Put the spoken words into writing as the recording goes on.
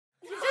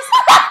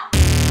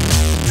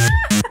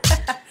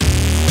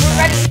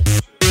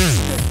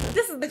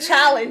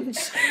challenge.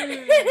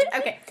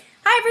 Okay.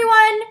 Hi,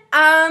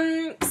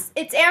 everyone.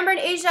 It's Amber and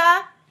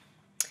Asia.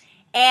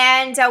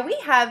 And we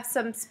have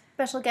some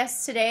special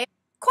guests today.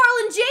 Coral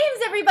and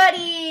James,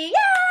 everybody! Yay!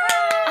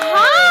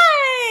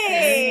 Hi!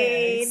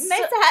 Hey.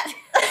 Nice to have...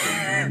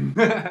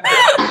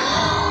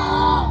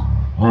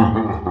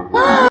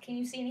 Can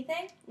you see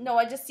anything? No,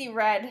 I just see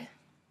red.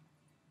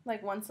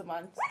 Like once a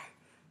month.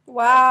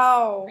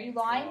 Wow. Are you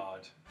lying?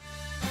 God.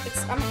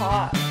 I'm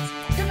hot.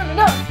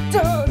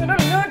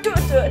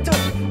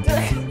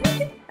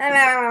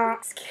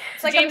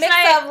 It's like James a mix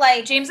and I- of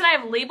like... James and I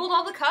have labeled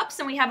all the cups,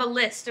 and we have a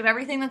list of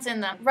everything that's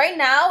in them. Right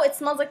now, it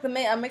smells like a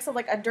mix of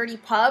like a dirty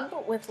pub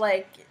with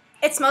like...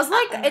 It smells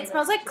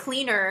like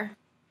cleaner.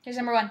 Here's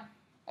number one.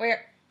 Over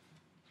here.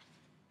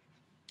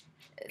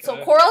 So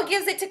Okay. Coral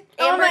gives it to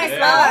Oh Amber my to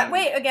god. smell.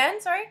 Wait, again?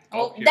 Sorry?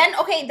 Oh, here.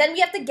 Then we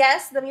have to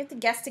guess. Then we have to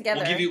guess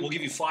together. We'll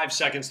give you 5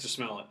 seconds to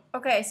smell it.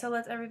 Okay, so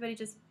let's everybody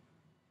just...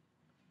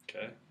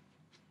 Okay.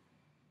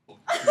 Oh,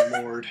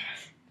 Lord.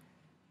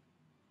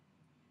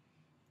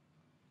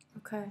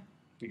 Okay.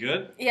 You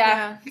good?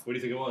 Yeah. What do you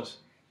think it was?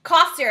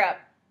 Cough syrup.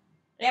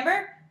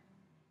 Amber?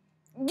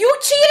 You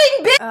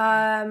cheating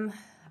bitch!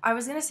 I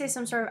was gonna say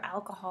some sort of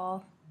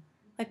alcohol.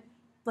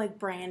 Like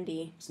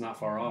brandy. It's not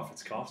far off.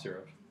 It's cough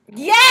syrup.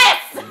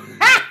 Yes!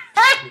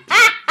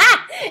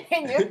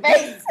 In your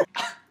face.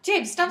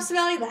 James, stop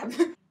smelling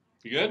them.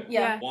 You good?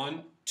 Yeah.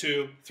 1,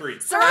 2, 3.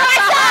 Sriracha!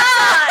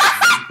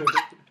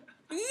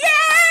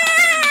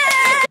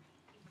 Yeah!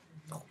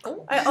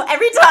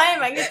 Every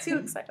time I get too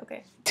excited.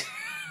 Okay.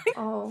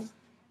 Oh.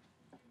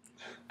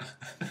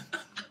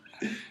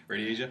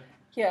 Ready, Asia?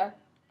 Yeah.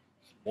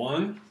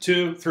 1,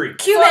 2, 3.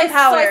 Cumin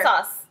powder. Soy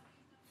sauce.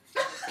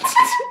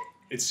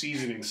 It's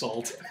seasoning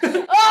salt.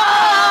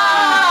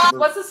 Oh!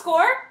 What's the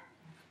score?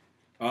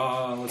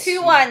 Let's see.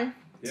 2-1.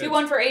 Yeah,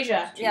 2-1 for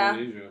Asia. 2-1 Yeah.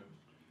 Asia.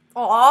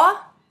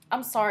 Aw.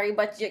 I'm sorry,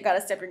 but you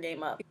gotta step your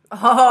game up.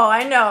 Oh,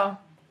 I know.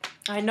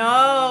 I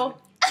know.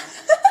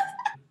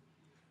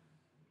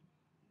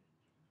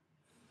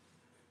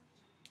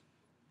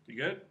 You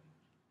good?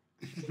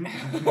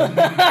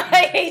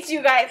 I hate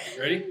you guys.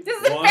 Ready? This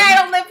is the 1, fair. I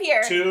don't live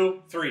here.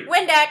 2, 3.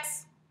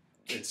 Windex.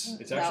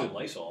 It's actually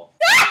Lysol.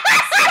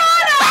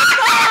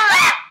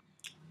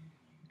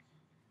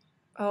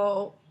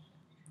 Oh.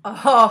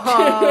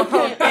 Oh.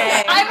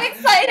 Okay. I'm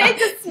excited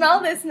to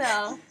smell this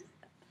now.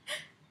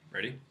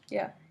 Ready?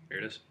 Yeah. Here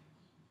it is.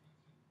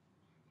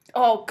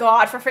 Oh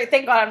God!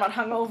 Thank God I'm not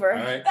hungover.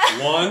 All right.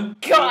 1,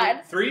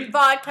 God. 2, 3.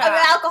 Vodka.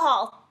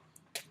 Alcohol.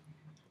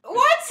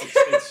 What?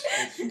 It's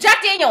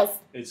Jack Daniels.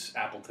 it's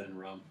Appleton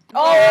rum.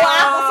 Oh,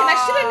 Appleton. I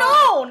should have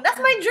known. That's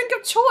my drink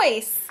of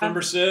choice.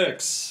 Number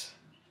 6.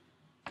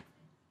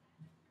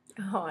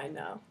 Oh, I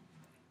know.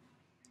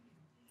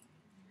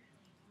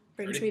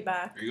 Brings Ready? me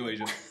back. Here you go,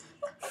 Asia.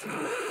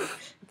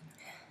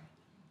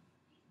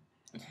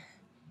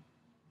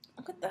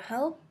 What the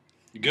hell?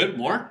 You good?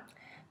 More?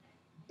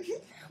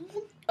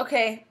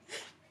 Okay.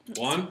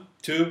 1,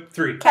 2,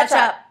 3.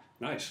 Ketchup.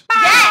 Nice.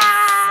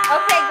 Yes.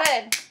 Okay.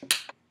 Good.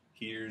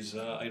 Here's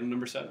item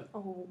number 7.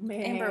 Oh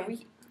man. Amber,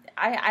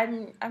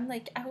 I'm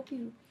like, I hope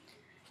you're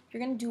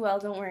gonna do well.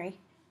 Don't worry.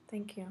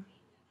 Thank you.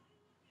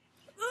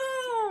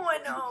 Oh, I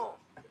know.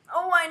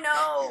 Oh, I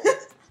know.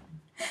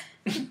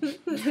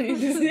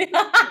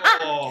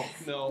 Oh,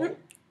 no.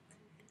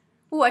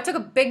 Ooh, I took a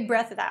big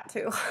breath of that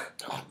too. Asia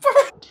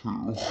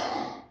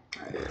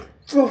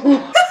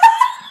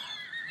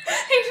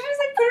just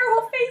like put her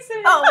whole face in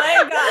it. Oh my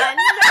god.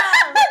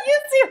 You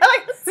see how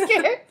I'm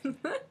scared.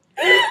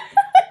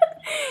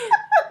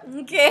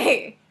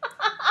 Okay.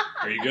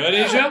 Are you good,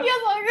 Asia?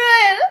 Yes, I'm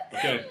good.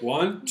 Okay.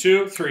 1,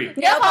 2, 3.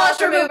 Nail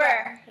polish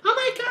remover. Oh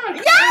my god.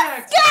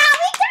 Yes, yeah,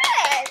 we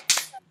did it.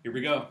 Here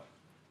we go.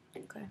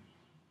 Okay.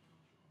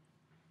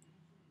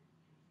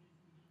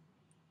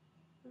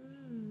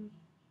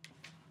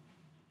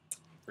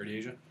 Ready,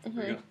 Asia? Here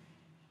we go.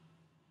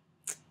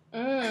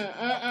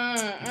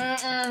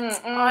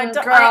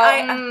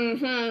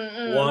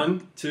 Girl.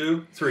 1,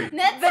 2, 3.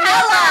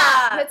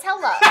 Nutella.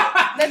 Nutella.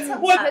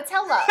 What?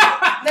 Nutella.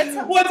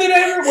 What did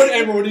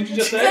Amber? What did you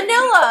just say?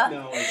 Vanilla.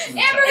 No, it's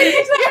Amber,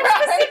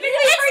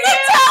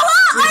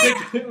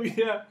 Specifically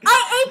yeah. I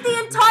ate the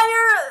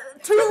entire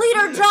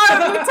 2-liter jar of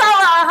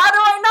Nutella. How do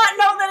I not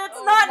know that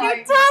it's not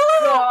Nutella?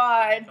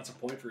 God. That's a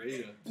point for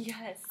Asia.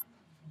 Yes.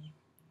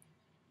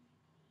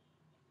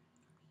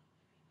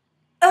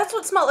 That's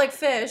what smelled like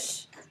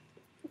fish.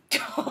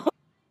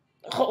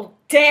 Oh,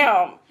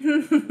 damn.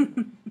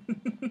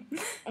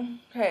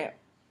 Okay.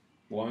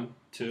 1,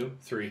 2,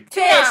 3.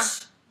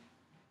 Fish.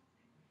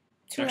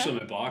 It's actually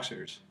my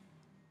boxers.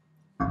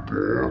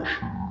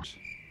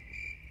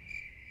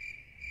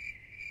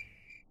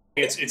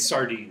 It's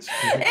sardines. I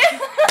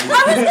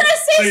was gonna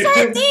say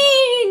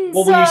sardines.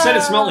 Well, when you said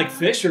it smelled like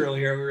fish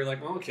earlier, we were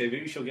like, oh, okay,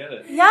 maybe she'll get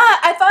it. Yeah,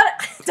 I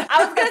thought.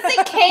 I was gonna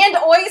say canned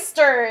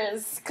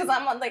oysters because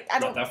I'm like I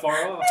Not don't. that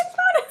far off.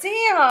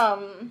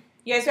 Damn.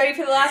 You guys ready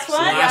for the last It's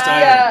the one? last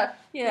Yeah. item.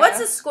 Yeah. What's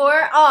the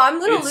score? Oh, I'm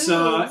gonna lose.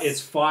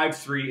 It's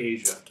 5-3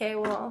 Asia. Okay,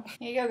 well,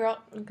 Here you go, girl.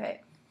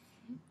 okay.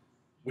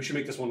 We should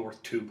make this one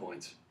worth 2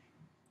 points.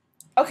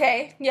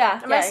 Okay, yeah.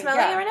 Am I smelling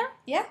it right now?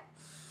 Yeah.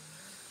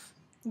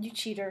 You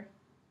cheater.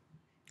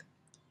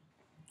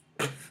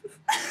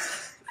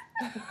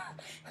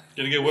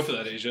 Gotta get a whiff of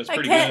that, Asia. It's I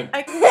pretty can't. good.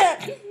 I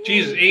can't.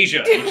 Jesus,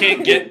 Asia, you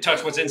can't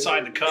touch what's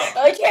inside the cup.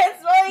 I can't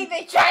smell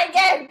anything. Try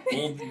again.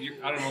 Well,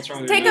 I don't know what's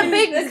wrong with Take your a nose.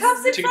 big. The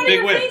cup's in Take a front big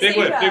of your whiff, face, big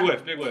whiff, Asia. big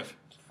whiff, big whiff.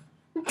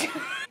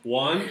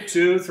 1,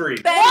 2, 3.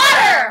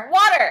 Water.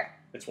 Water.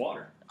 It's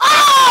water.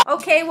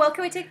 Okay, well,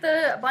 can we take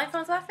the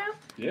blindfolds off now?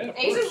 Yeah, of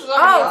Asia's course.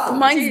 Oh,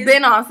 Mine's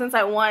been off since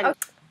I won. Okay.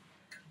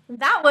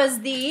 That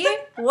was the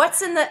what's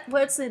the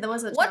What's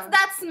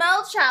that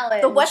smell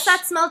challenge? The what's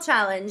that smell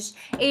challenge.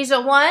 Asia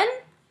won.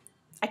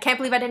 I can't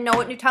believe I didn't know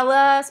what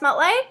Nutella smelled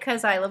like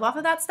because I live off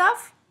of that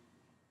stuff.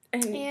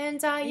 And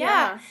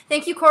yeah,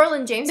 thank you, Coral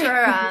and James,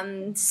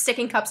 for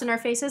sticking cups in our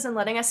faces and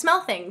letting us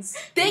smell things.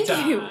 Thank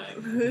you.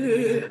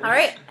 All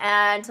right,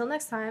 until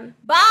next time.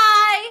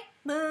 Bye.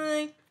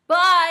 Bye.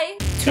 Bye.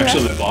 It's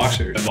actually the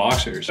boxers. The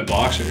boxers. The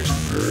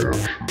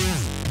boxers.